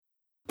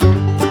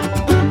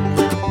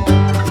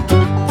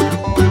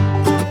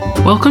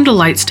Welcome to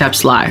Light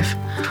Steps Live.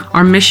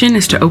 Our mission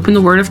is to open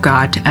the Word of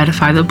God to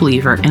edify the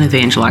believer and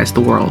evangelize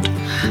the world,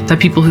 that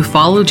people who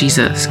follow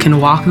Jesus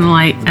can walk in the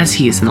light as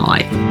He is in the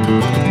light.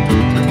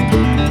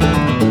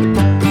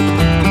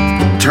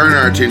 Turn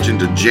our attention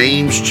to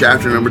James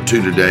chapter number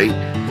 2 today,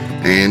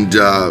 and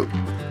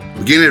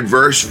begin at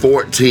verse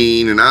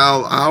 14, and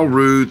I'll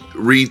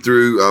read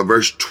through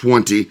verse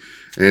 20,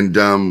 and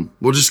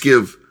we'll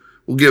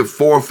give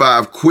 4 or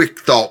 5 quick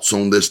thoughts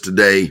on this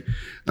today.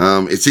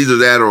 It's either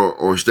that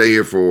or stay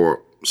here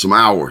for some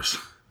hours.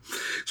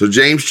 So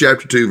James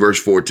chapter 2,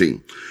 verse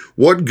 14.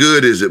 What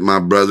good is it, my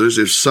brothers,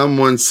 if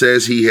someone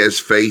says he has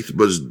faith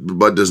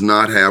but does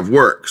not have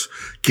works?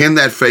 Can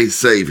that faith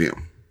save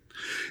him?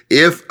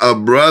 If a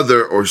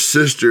brother or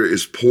sister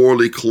is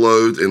poorly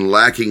clothed and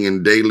lacking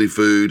in daily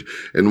food,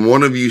 and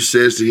one of you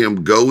says to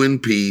him, go in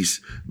peace,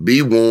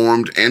 be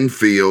warmed and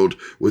filled,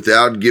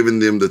 without giving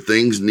them the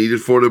things needed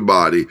for the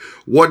body,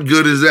 what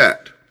good is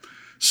that?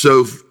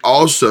 So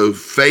also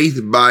faith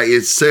by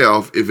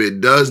itself, if it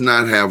does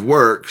not have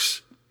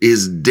works,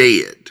 is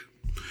dead.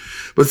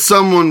 But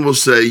someone will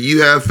say,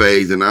 you have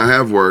faith and I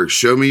have works.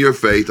 Show me your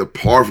faith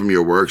apart from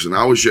your works, and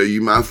I will show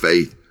you my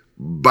faith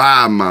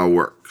by my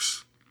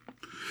works.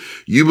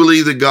 You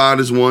believe that God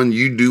is one,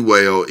 you do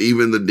well.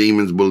 Even the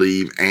demons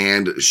believe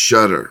and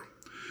shudder.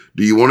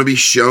 Do you want to be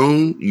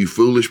shown, you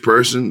foolish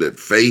person, that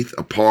faith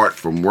apart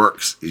from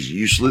works is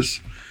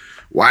useless?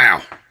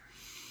 Wow.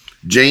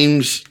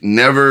 James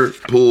never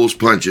pulls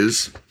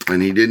punches,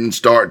 and he didn't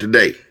start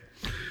today.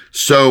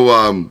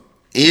 So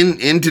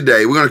in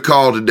today, we're going to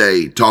call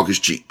today Talk is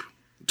Cheap.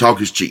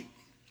 Talk is cheap.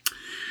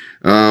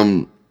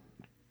 I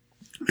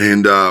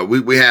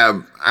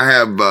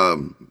have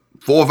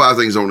 4 or 5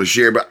 things I want to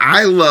share, but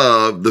I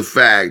love the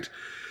fact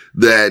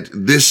that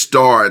this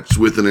starts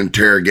with an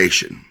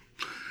interrogation.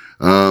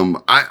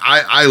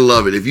 I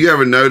love it. If you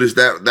ever noticed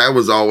that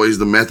was always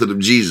the method of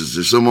Jesus.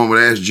 If someone would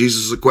ask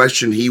Jesus a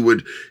question, he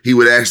would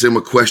ask them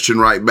a question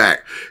right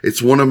back.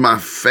 It's one of my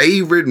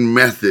favorite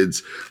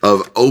methods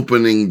of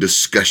opening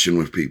discussion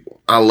with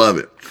people. I love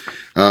it.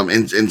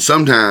 And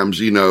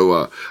sometimes,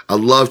 I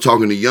love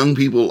talking to young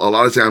people. A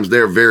lot of times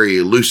they're very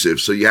elusive.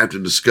 So you have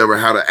to discover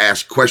how to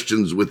ask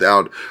questions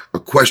without a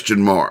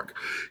question mark.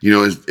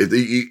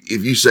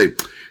 If you say,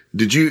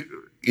 did you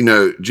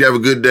have a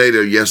good day?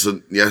 Yes,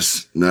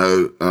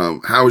 no.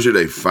 How was your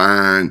day?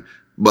 Fine.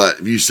 But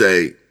if you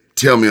say,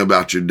 tell me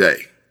about your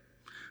day,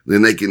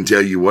 then they can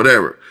tell you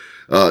whatever.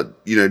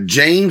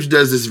 James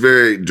does this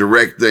very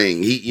direct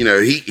thing.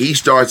 He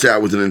starts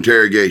out with an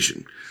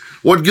interrogation.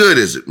 What good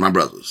is it, my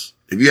brothers,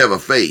 if you have a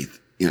faith,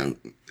 and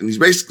he's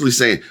basically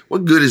saying,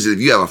 what good is it if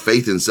you have a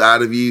faith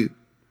inside of you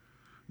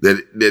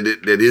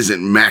that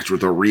isn't matched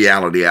with a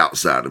reality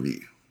outside of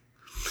you?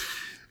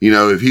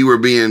 If he were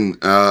being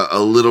a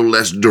little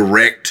less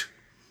direct,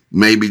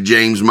 maybe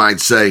James might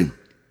say,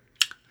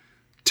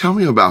 tell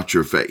me about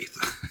your faith.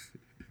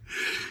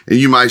 And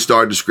you might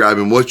start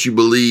describing what you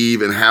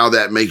believe and how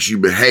that makes you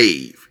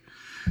behave.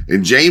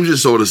 And James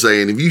is sort of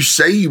saying, if you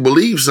say you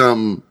believe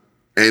something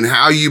and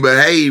how you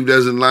behave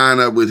doesn't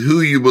line up with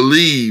who you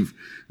believe,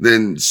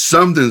 then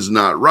something's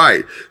not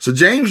right. So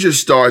James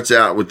just starts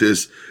out with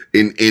this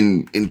in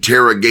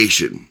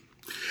interrogation.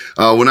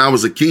 When I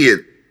was a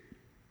kid,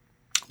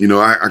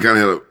 I kind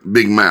of had a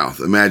big mouth.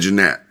 Imagine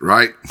that,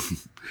 right?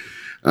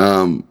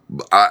 I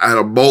had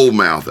a bold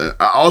mouth.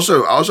 I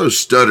also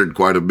stuttered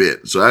quite a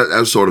bit. So that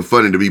was sort of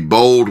funny to be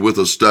bold with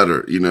a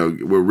stutter,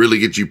 will really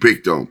get you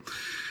picked on.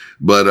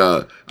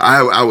 But,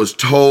 I was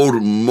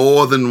told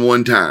more than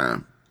one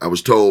time,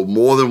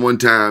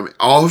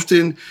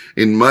 often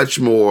in much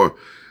more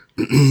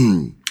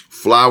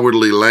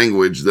flowery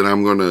language than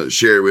I'm going to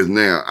share with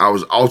now. I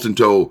was often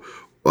told,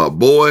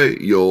 boy,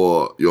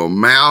 your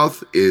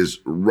mouth is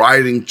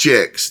writing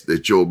checks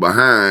that your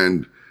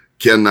behind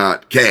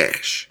cannot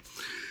cash.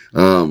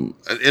 In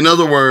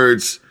other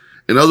words,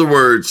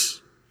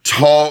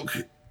 talk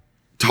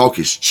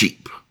is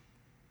cheap.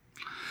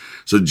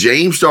 So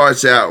James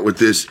starts out with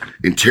this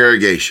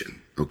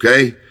interrogation.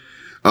 Okay.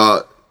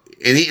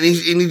 And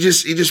he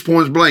just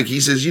points blank. He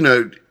says, do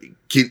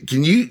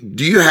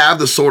you have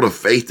the sort of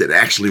faith that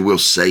actually will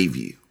save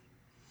you?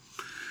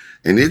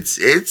 And it's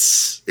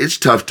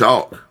tough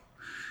talk.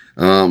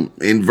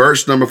 In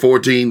verse number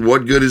 14,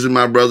 what good is it,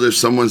 my brother, if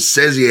someone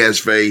says he has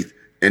faith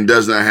and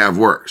does not have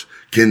works?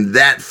 Can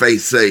that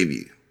faith save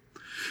you?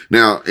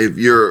 Now, if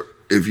you're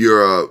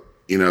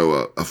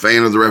a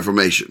fan of the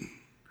Reformation,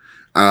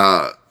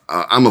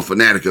 I'm a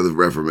fanatic of the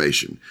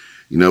Reformation.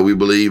 We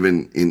believe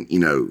in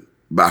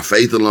by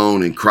faith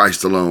alone, in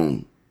Christ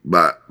alone,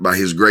 by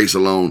His grace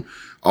alone,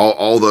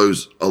 all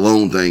those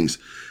alone things.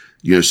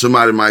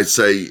 Somebody might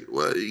say,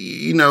 well,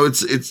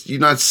 it's you're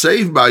not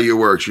saved by your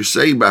works. You're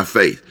saved by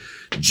faith.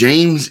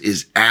 James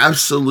is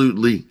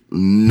absolutely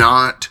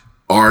not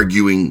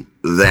arguing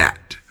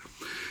that.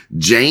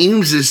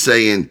 James is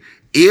saying,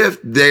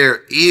 if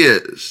there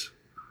is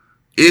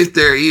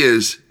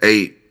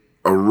a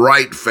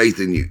right faith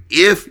in you,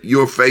 if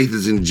your faith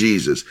is in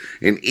Jesus,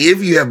 and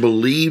if you have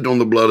believed on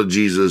the blood of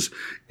Jesus,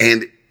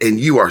 and and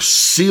you are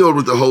sealed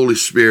with the Holy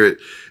Spirit,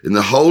 and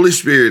the Holy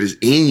Spirit is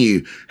in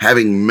you,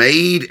 having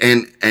made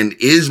and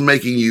is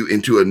making you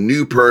into a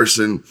new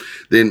person,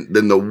 then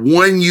the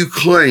one you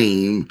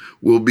claim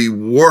will be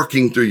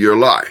working through your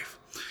life.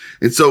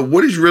 And so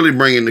what he's really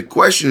bringing the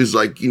question is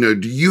like, do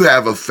you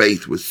have a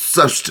faith with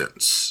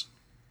substance?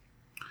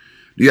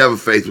 Do you have a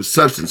faith with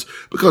substance?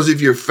 Because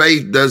if your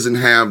faith doesn't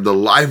have the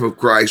life of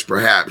Christ,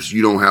 perhaps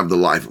you don't have the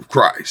life of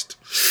Christ.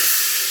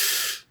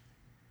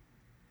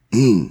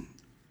 And,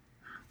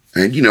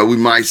 we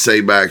might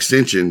say by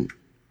extension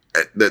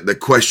that the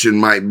question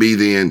might be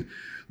then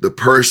the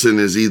person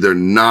is either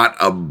not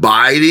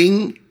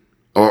abiding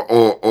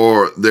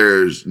or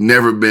there's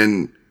never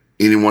been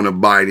anyone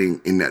abiding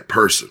in that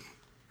person.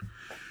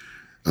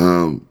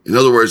 In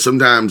other words,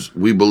 sometimes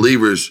we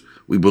believers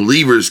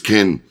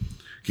can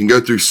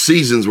go through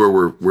seasons where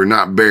we're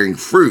not bearing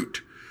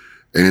fruit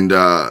and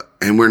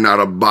we're not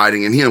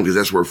abiding in him, because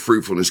that's where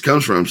fruitfulness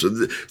comes from. So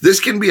this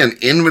can be an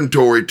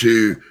inventory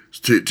to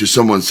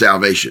someone's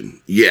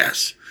salvation.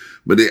 Yes.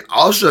 But it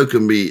also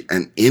can be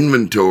an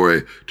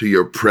inventory to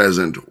your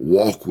present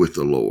walk with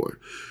the Lord.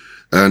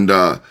 And,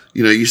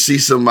 you see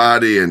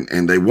somebody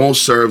and they won't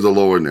serve the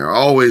Lord, and they're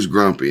always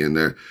grumpy, and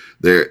they're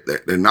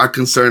not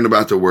concerned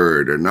about the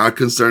word. They're not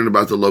concerned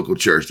about the local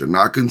church. They're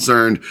not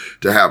concerned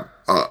to have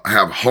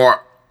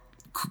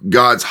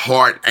God's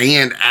heart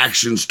and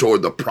actions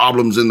toward the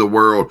problems in the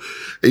world.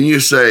 And you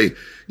say,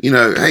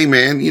 hey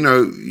man,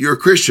 you're a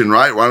Christian,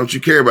 right? Why don't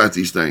you care about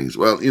these things?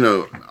 Well,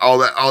 all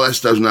that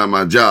stuff's not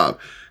my job.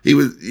 He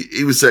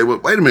would say, well,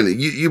 wait a minute.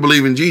 You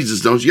believe in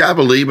Jesus, don't you? I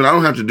believe, but I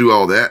don't have to do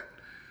all that.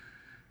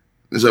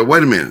 And so,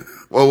 wait a minute.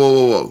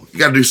 Whoa. You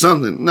got to do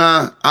something.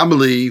 Nah, I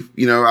believe,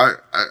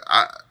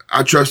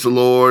 I trust the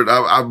Lord.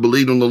 I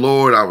believed on the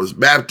Lord. I was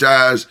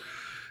baptized.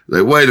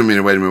 Like, wait a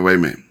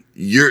minute.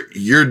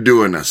 You're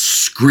doing a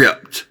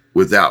script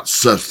without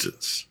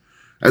substance.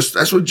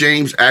 That's what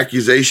James'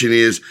 accusation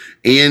is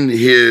in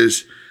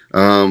his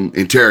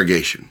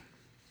interrogation.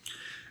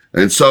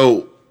 And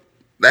so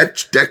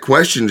that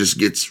question just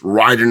gets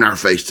right in our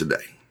face today.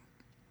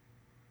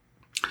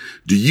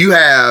 Do you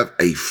have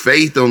a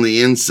faith on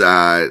the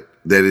inside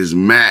that is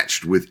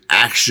matched with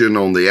action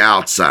on the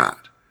outside?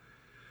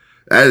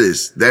 That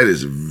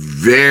is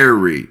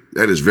very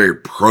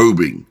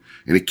probing,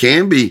 and it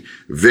can be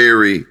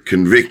very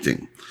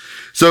convicting.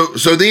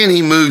 So then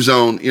he moves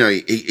on,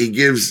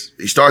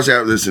 he starts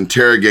out with this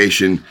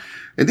interrogation,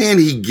 and then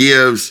he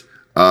gives,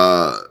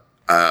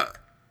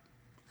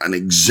 an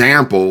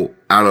example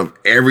out of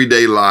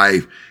everyday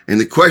life. And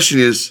the question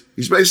is,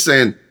 he's basically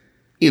saying,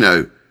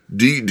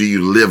 do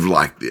you live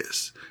like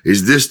this?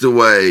 Is this the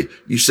way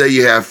you say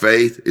you have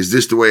faith? Is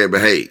this the way it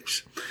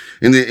behaves?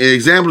 And the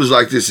example is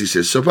like this. He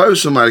says,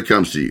 suppose somebody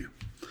comes to you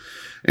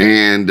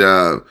and,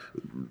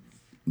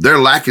 they're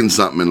lacking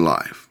something in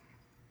life,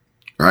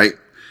 right?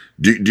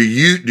 Do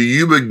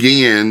you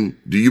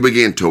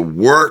begin to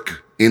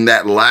work in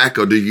that lack,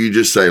 or do you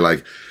just say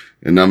like,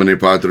 in nomine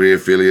Patri et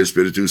Filii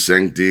Spiritus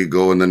Sancti,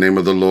 go in the name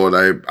of the Lord,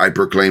 I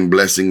proclaim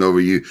blessing over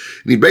you.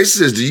 And he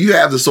basically says, do you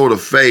have the sort of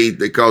faith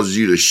that causes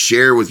you to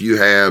share what you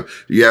have?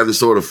 Do you have the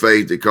sort of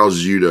faith that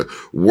causes you to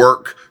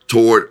work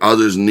toward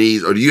others'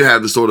 needs? Or do you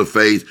have the sort of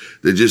faith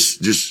that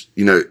just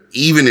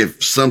even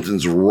if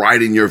something's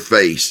right in your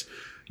face,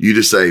 you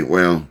just say,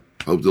 well,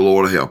 hope the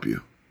Lord will help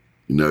you.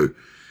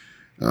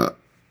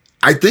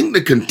 I think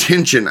the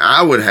contention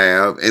I would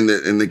have, and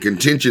the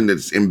contention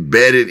that's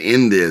embedded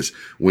in this,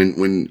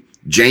 when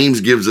James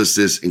gives us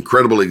this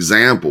incredible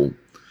example,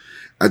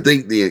 I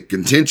think the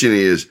contention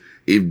is,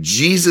 if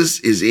Jesus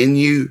is in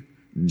you,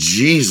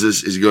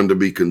 Jesus is going to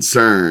be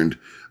concerned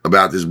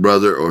about this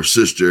brother or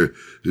sister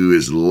who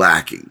is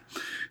lacking.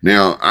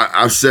 Now,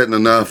 I've sat in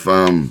enough,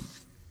 in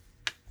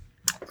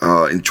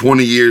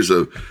 20 years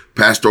of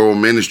pastoral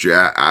ministry,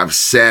 I've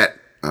sat,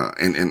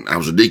 and I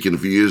was a deacon a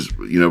few years,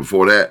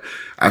 before that.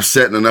 I've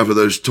sat in enough of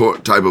those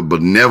type of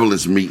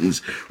benevolence meetings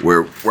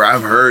where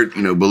I've heard,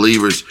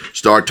 believers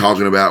start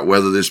talking about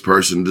whether this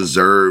person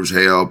deserves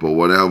help or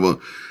whatever.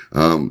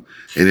 And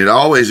it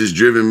always has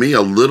driven me a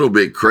little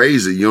bit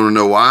crazy. You want to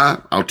know why?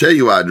 I'll tell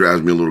you why it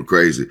drives me a little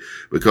crazy.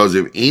 Because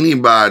if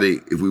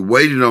we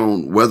waited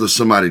on whether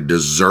somebody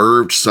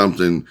deserved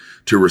something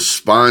to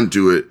respond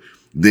to it,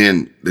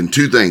 then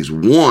two things.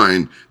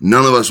 One,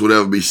 none of us would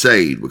ever be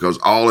saved, because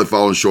all have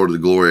fallen short of the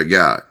glory of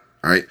God.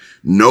 All right.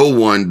 No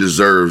one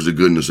deserves the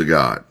goodness of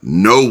God.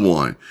 No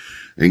one.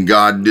 And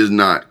God does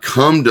not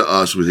come to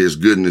us with his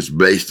goodness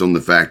based on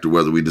the fact of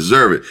whether we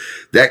deserve it.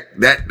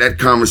 That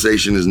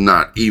conversation is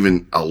not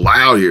even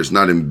allowed here. It's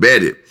not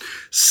embedded.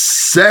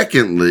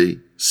 Secondly,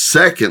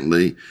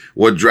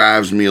 what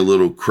drives me a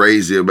little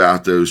crazy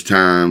about those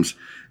times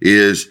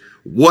is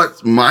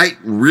what might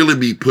really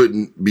be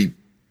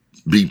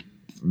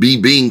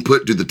being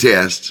put to the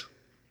test.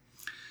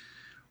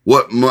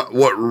 What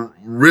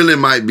really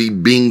might be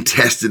being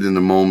tested in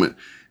the moment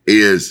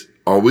is,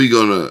 are we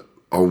gonna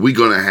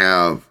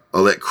have,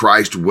 or let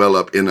Christ well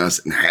up in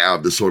us and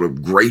have the sort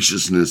of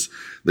graciousness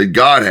that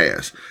God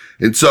has?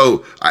 And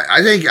so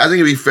I think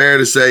it'd be fair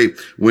to say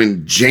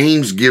when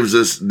James gives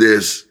us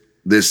this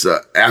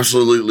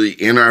absolutely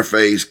in our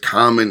face,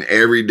 common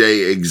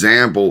everyday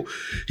example,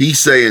 he's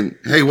saying,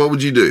 hey, what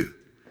would you do?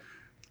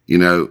 You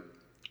know,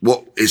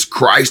 what is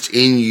Christ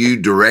in you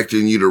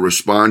directing you to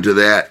respond to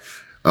that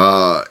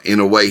in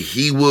a way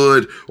he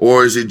would,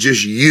 or is it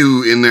just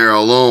you in there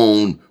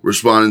alone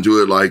responding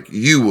to it like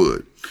you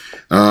would?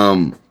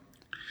 And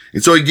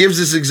so he gives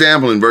this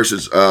example in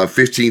verses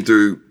 15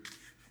 through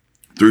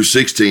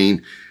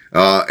 16,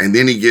 and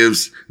then he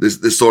gives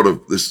this sort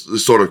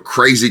of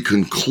crazy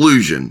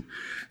conclusion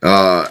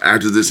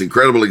after this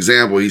incredible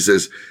example. He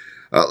says,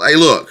 "Hey,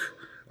 look,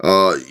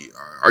 are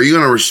you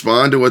going to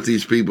respond to what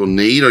these people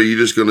need? Or are you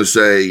just going to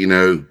say,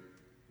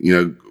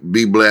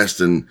 be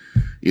blessed and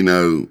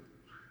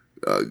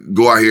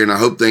go out here and I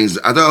hope things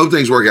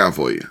work out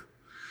for you?"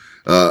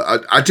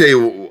 I tell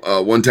you,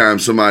 one time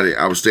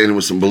I was standing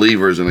with some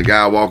believers and a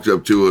guy walked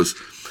up to us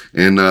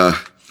and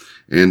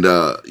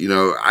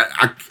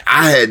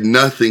I had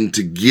nothing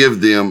to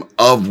give them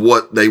of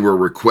what they were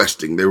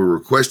requesting. They were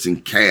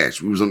requesting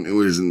cash. It was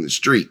in the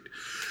street.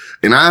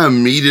 And I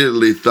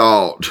immediately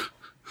thought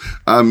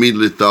of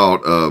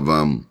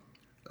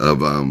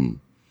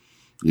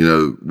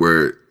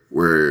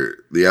where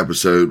the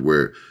episode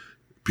where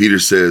Peter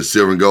says,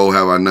 "Silver and gold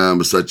have I none,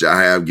 but such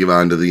I have give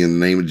unto thee in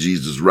the name of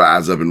Jesus,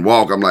 rise up and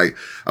walk." I'm like,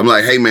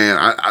 hey man,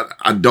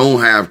 I don't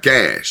have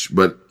cash,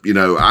 but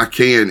I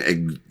can,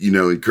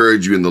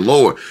 encourage you in the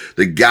Lord.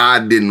 The guy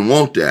didn't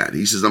want that.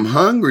 He says, "I'm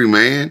hungry,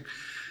 man."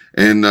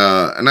 And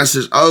I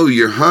says, "Oh,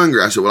 you're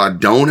hungry." I said, "Well, I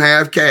don't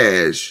have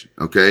cash.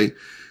 Okay.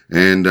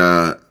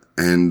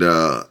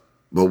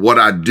 But what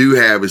I do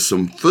have is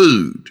some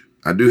food.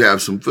 I do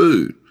have some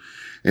food."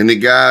 And the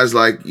guy's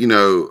like,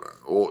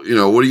 what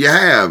do you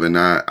have? And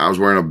I was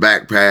wearing a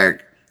backpack.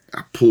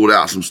 I pulled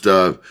out some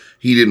stuff.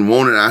 He didn't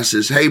want it. I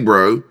says, "Hey,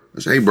 bro." I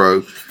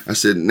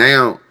said,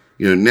 now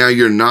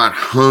you're not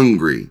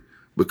hungry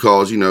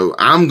because,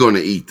 I'm going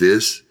to eat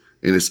this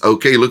and it's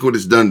okay. Look what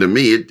it's done to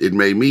me. It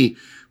made me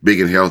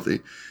big and healthy.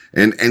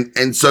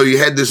 And so you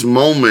had this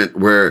moment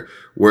where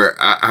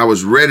I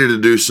was ready to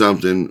do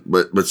something,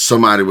 but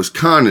somebody was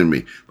conning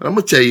me. But I'm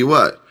going to tell you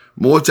what,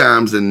 more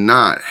times than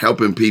not,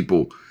 helping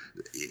people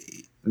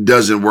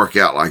doesn't work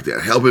out like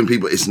that. Helping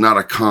people, it's not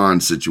a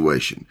con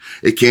situation.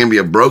 It can be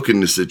a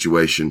brokenness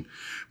situation,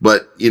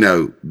 but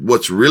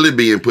what's really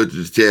being put to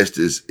the test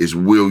is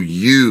will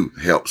you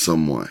help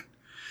someone?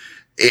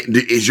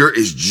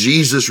 Is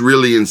Jesus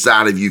really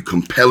inside of you,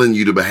 compelling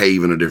you to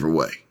behave in a different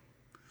way?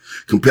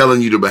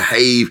 Compelling you to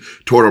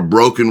behave toward a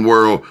broken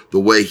world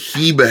the way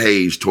he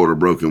behaves toward a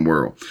broken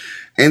world.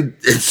 And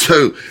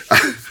so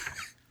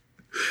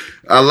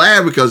I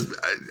laugh because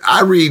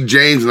I read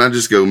James and I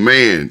just go,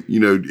 man,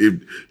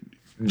 if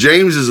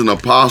James is an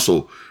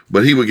apostle,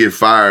 but he would get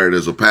fired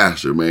as a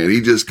pastor, man. He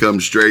just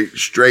comes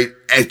straight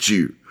at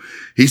you.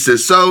 He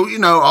says, so,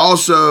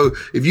 also,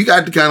 if you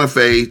got the kind of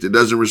faith that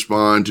doesn't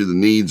respond to the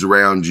needs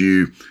around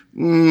you,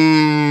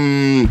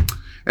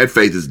 that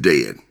faith is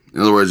dead. In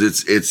other words,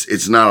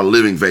 it's not a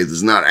living faith.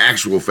 It's not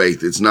actual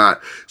faith. It's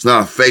not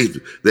a faith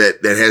that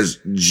has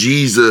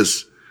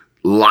Jesus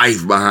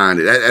life behind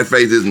it. That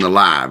faith isn't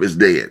alive. It's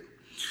dead.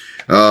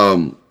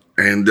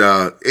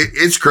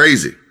 It's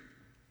crazy.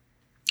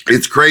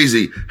 It's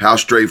crazy how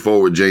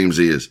straightforward James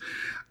is.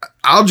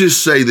 I'll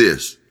just say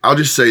this.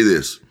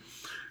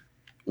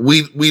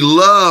 We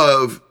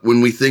love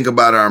when we think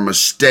about our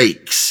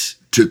mistakes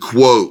to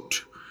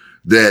quote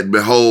that,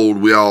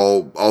 behold,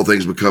 all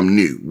things become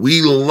new.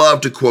 We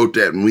love to quote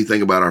that when we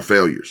think about our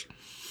failures.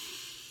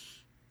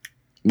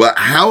 But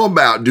how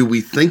about, do we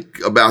think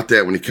about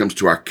that when it comes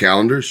to our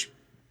calendars?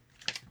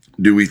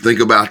 Do we think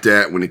about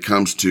that when it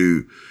comes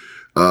to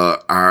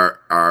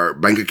our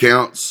bank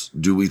accounts?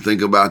 Do we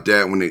think about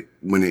that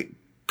when it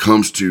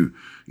comes to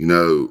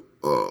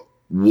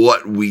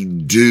what we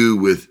do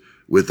with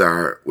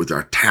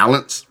our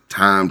talents,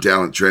 time,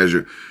 talent,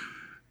 treasure?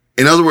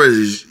 In other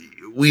words,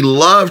 we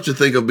love to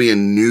think of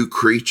being new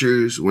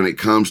creatures when it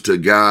comes to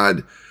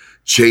God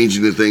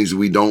changing the things that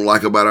we don't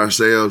like about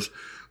ourselves.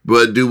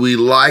 But do we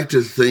like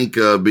to think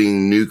of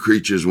being new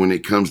creatures when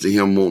it comes to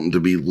him wanting to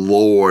be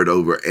Lord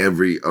over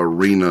every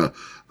arena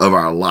of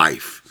our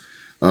life?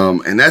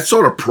 And that's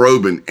sort of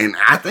probing. And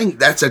I think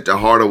that's at the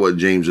heart of what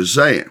James is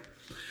saying.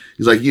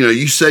 He's like,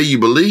 you say you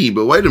believe,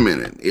 but wait a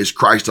minute. Is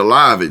Christ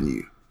alive in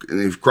you?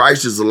 And if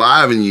Christ is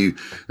alive in you,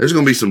 there's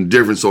going to be some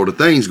different sort of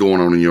things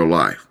going on in your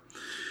life.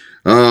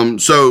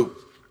 So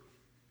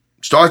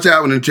starts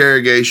out with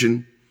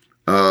interrogation,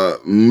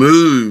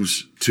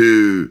 moves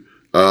to,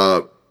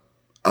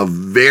 a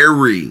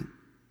very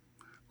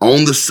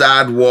on the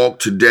sidewalk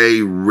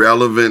today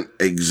relevant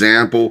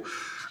example.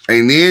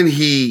 And then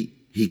he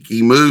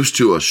moves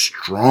to a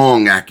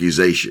strong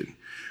accusation.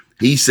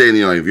 He's saying,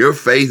 if your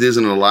faith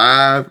isn't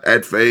alive,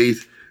 that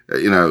faith,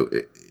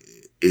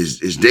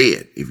 is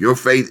dead. If your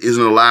faith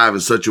isn't alive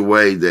in such a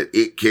way that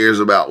it cares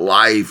about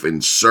life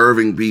and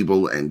serving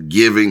people and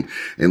giving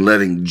and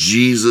letting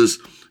Jesus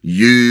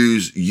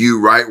use you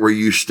right where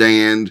you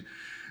stand,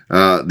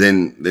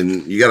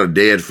 then you got a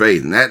dead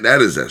faith. And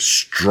that is a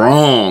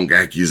strong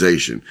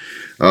accusation.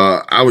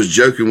 I was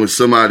joking with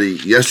somebody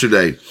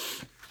yesterday,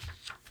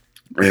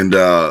 and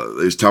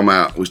we was talking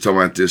about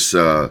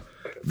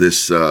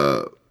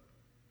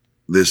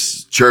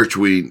this church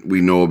we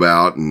know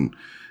about, and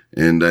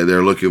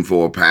they're looking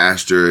for a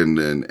pastor, and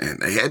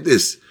they had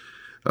this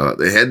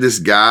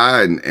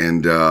guy,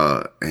 and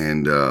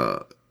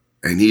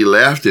he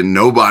left, and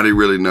nobody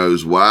really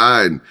knows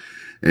why,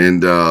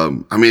 and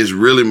I mean, it's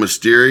really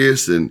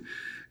mysterious, and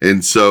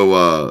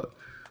so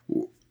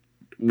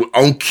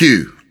on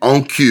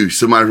cue,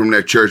 somebody from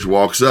that church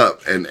walks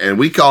up, and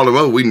we called him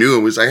up. We knew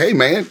him. We say, "Hey,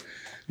 man,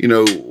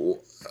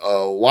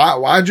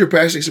 why'd your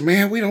pastor?" He said,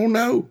 "Man, we don't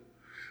know.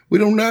 We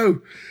don't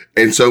know."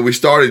 And so we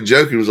started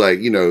joking. It was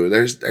like,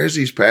 there's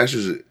these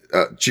pastors,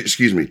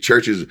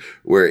 churches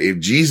where if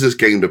Jesus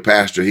came to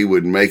pastor, he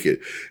wouldn't make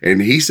it.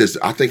 And he says,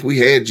 "I think we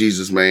had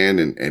Jesus, man,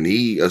 and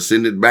he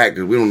ascended back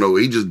because we don't know.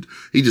 He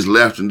just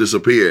left and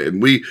disappeared."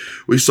 And we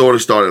sort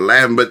of started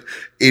laughing. But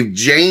if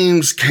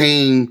James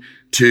came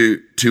to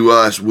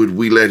us, would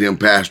we let him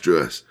pastor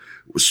us?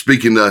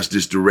 Speaking to us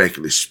this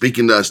directly,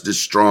 speaking to us this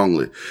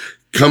strongly,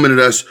 coming at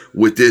us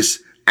with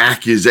this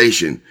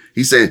accusation.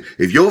 He's saying,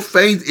 if your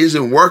faith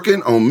isn't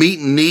working on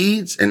meeting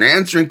needs and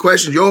answering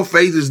questions, your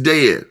faith is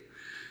dead.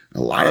 A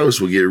lot of us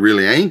will get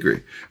really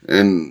angry.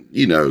 And,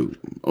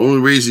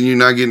 only reason you're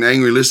not getting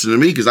angry listening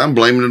to me, because I'm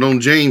blaming it on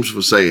James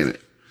for saying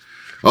it.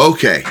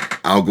 Okay,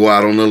 I'll go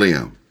out on a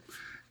limb.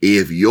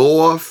 If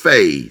your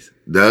faith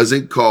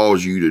doesn't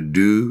cause you to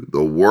do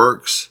the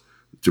works,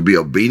 to be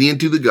obedient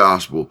to the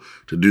gospel,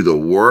 to do the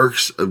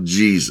works of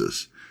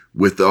Jesus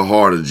with the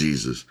heart of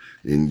Jesus,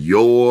 then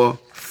your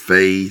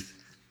faith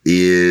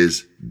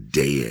is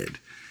dead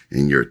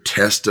and your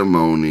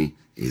testimony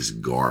is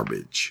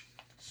garbage.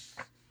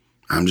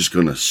 I'm just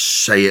going to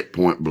say it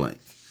point blank.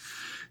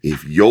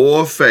 If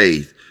your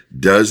faith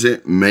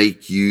doesn't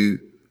make you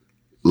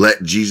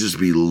let Jesus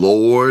be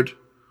Lord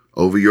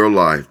over your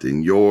life,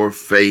 then your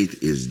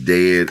faith is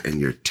dead and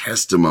your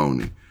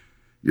testimony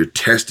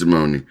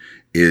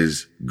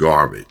is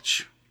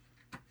garbage.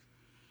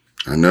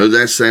 I know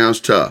that sounds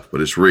tough, but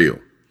it's real.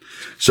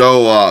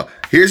 So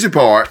here's the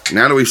part.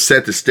 Now that we've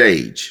set the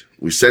stage,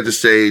 we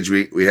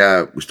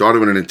started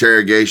with an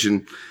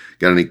interrogation,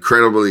 got an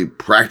incredibly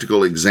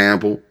practical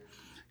example,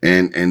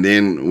 and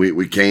then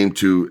we came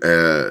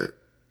to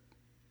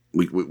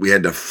we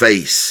had to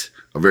face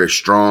a very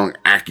strong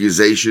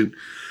accusation.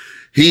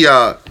 He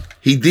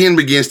then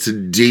begins to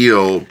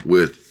deal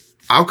with,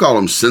 I'll call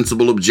them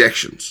sensible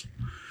objections.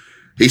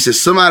 He says,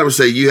 somebody would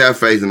say, "You have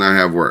faith and I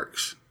have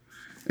works."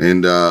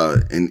 And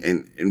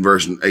in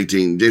verse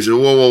 18, James said,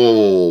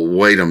 whoa,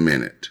 wait a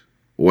minute.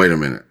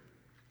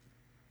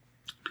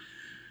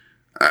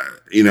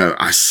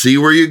 I see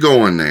where you're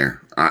going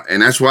there.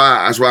 And that's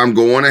why I'm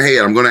going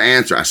ahead. I'm going to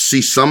answer. I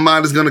see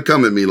somebody's going to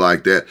come at me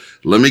like that.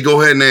 Let me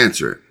go ahead and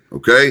answer it.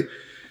 Okay.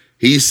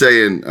 He's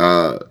saying,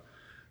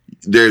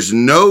 there's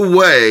no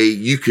way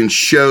you can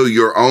show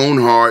your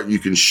own heart. You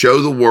can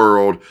show the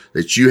world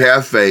that you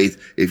have faith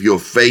if your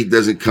faith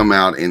doesn't come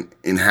out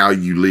in how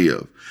you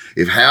live.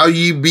 If how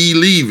you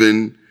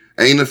believing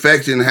ain't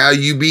affecting how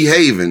you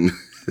behaving,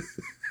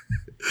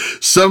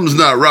 something's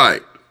not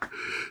right,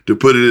 to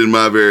put it in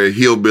my very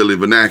hillbilly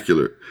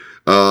vernacular.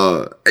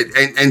 So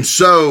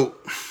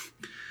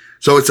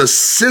it's a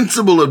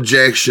sensible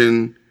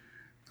objection,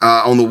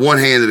 on the one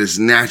hand, that is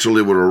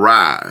naturally would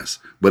arise,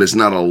 but it's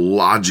not a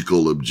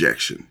logical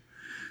objection.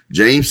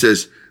 James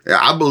says,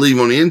 I believe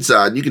on the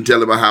inside, you can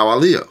tell about how I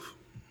live.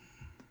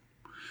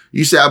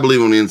 You say, I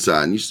believe on the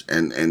inside.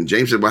 And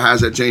James said, well, how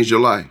does that change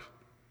your life?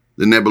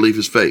 Then that belief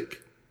is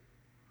fake.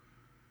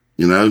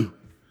 I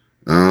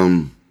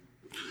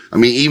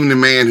mean, even the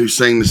man who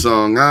sang the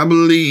song, "I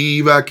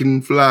believe I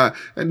can fly,"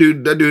 that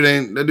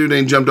dude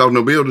ain't jumped off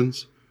no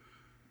buildings.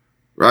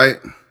 Right?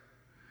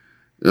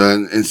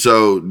 And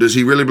so does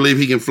he really believe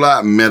he can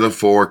fly?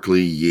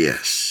 Metaphorically,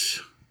 yes.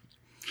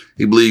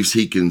 He believes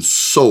he can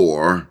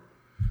soar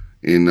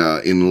in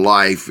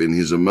life, in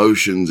his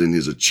emotions, in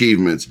his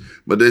achievements.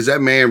 But does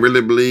that man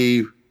really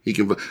believe he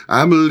can fly?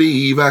 I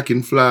believe I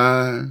can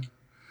fly.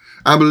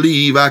 I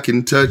believe I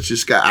can touch the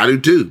sky. I do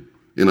too,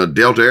 in a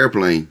Delta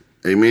airplane.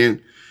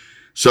 Amen.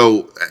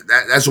 So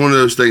that's one of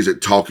those things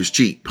that talk is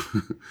cheap.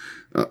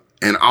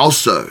 And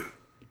also,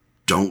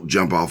 don't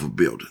jump off of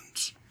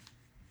buildings.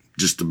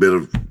 Just a bit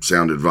of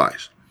sound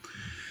advice.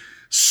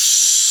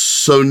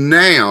 So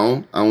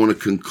now I want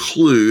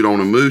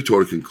to move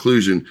toward a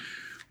conclusion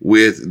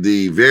with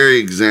the very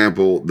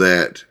example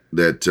that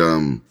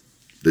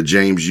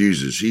James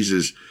uses. He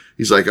says,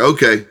 he's like,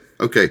 okay,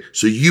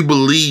 so you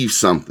believe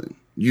something.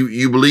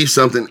 You believe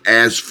something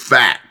as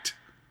fact.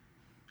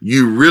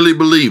 You really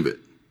believe it.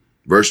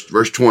 Verse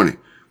 19.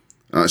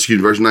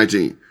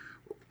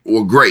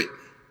 Well, great.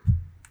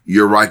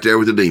 You're right there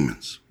with the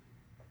demons.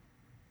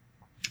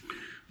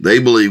 They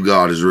believe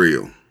God is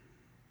real.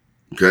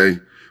 Okay?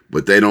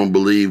 But they don't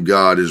believe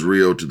God is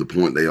real to the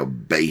point they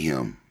obey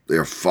him. They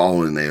are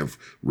fallen. They are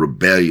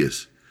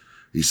rebellious.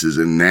 He says,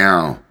 and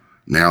now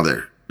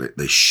they're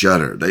They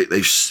shudder.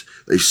 They've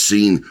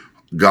seen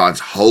God's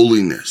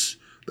holiness.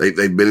 They've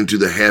been into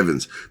the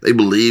heavens. They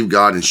believe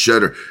God and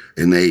shudder,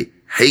 and they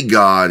hate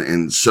God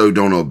and so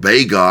don't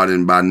obey God.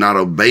 And by not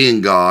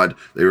obeying God,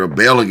 they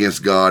rebel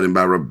against God. And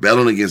by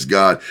rebelling against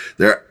God,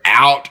 they're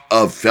out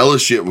of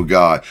fellowship with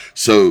God.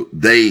 So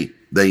they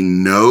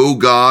know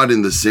God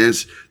in the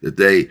sense that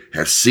they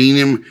have seen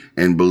him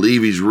and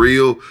believe he's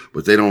real,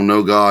 but they don't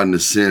know God in the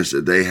sense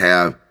that they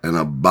have an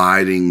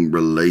abiding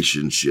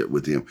relationship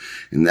with him.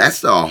 And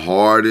that's the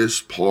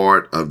hardest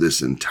part of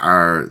this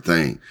entire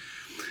thing.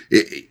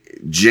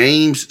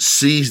 James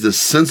sees the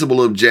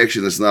sensible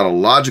objection that's not a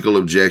logical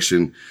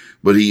objection,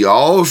 but he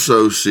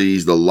also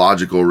sees the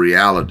logical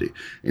reality.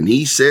 And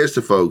he says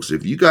to folks,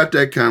 if you got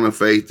that kind of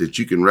faith that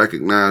you can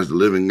recognize the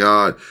living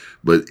God,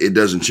 but it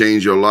doesn't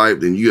change your life,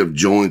 then you have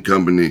joined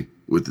company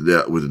with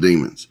the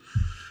demons.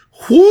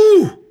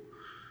 Whoo!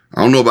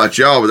 I don't know about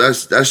y'all, but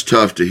that's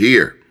tough to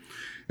hear.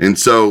 And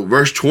so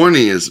verse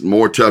 20 is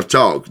more tough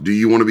talk. Do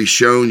you want to be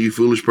shown, you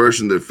foolish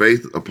person, that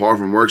faith apart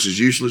from works is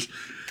useless?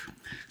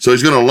 So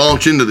he's going to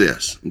launch into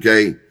this,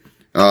 okay?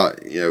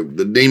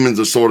 The demons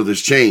are sort of this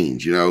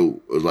change,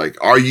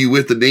 like, are you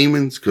with the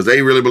demons? Because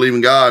they really believe in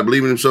God,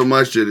 believe in him so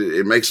much that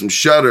it makes them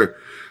shudder,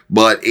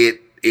 but it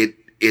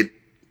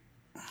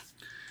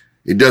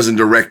doesn't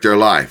direct their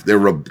life.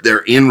 They're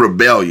in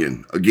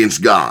rebellion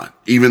against God.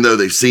 Even though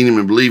they've seen him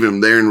and believe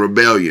him, they're in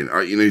rebellion.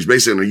 He's basically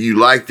saying, are you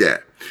like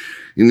that?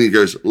 And he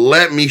goes,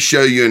 let me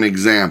show you an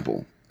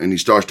example. And he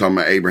starts talking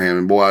about Abraham,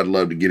 and boy, I'd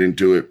love to get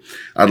into it.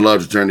 I'd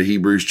love to turn to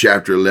Hebrews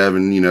chapter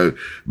 11.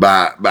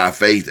 By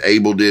faith,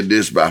 Abel did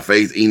this. By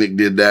faith, Enoch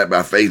did that.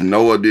 By faith,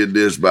 Noah did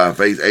this. By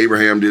faith,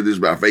 Abraham did this.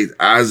 By faith,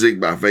 Isaac.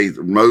 By faith,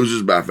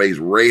 Moses. By faith,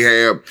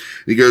 Rahab.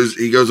 He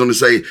goes on to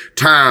say,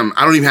 I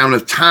don't even have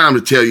enough time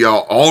to tell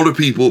y'all all the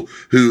people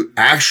who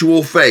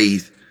actual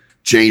faith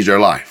changed their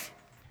life.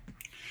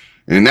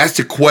 And that's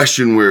the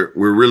question we're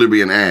really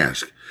being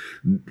asked.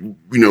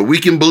 We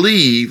can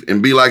believe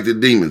and be like the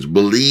demons,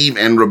 believe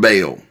and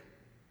rebel.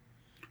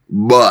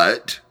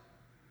 But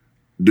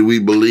do we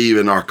believe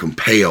and are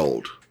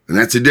compelled? And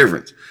that's the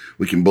difference.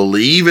 We can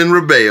believe and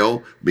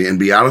rebel and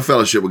be out of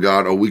fellowship with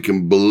God, or we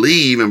can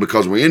believe and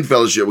because we're in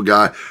fellowship with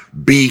God,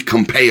 be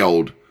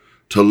compelled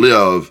to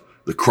live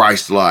the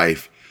Christ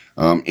life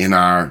in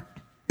our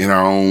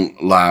own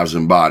lives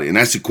and body. And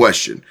that's the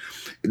question.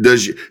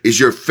 Is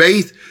your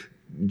faith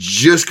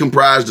just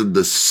comprised of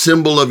the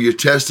symbol of your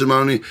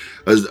testimony,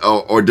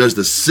 or does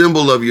the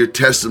symbol of your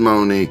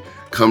testimony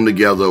come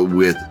together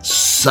with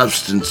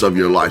substance of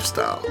your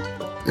lifestyle?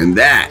 And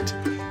that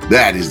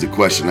is the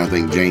question I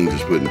think James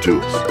is putting to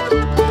us.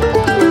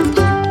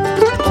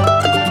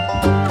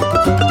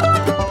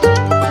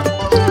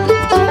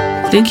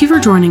 Thank you for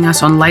joining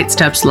us on Light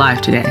Steps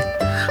Live today.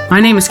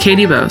 My name is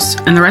Katie Bose,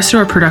 and the rest of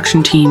our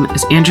production team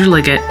is Andrew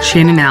Liggett,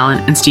 Shannon Allen,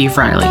 and Steve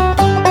Riley.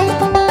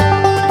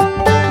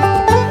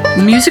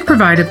 Music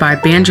provided by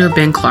Banjo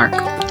Ben Clark.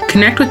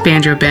 Connect with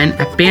Banjo Ben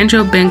at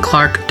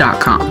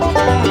banjobenclark.com.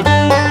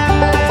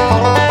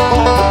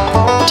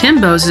 Tim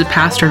Bose is a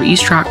pastor of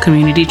East Rock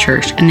Community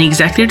Church and the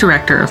executive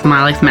director of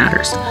My Life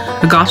Matters,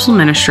 a gospel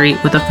ministry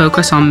with a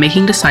focus on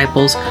making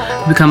disciples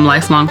who become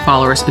lifelong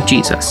followers of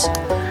Jesus.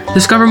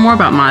 Discover more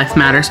about My Life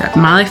Matters at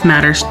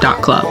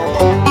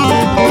mylifematters.club.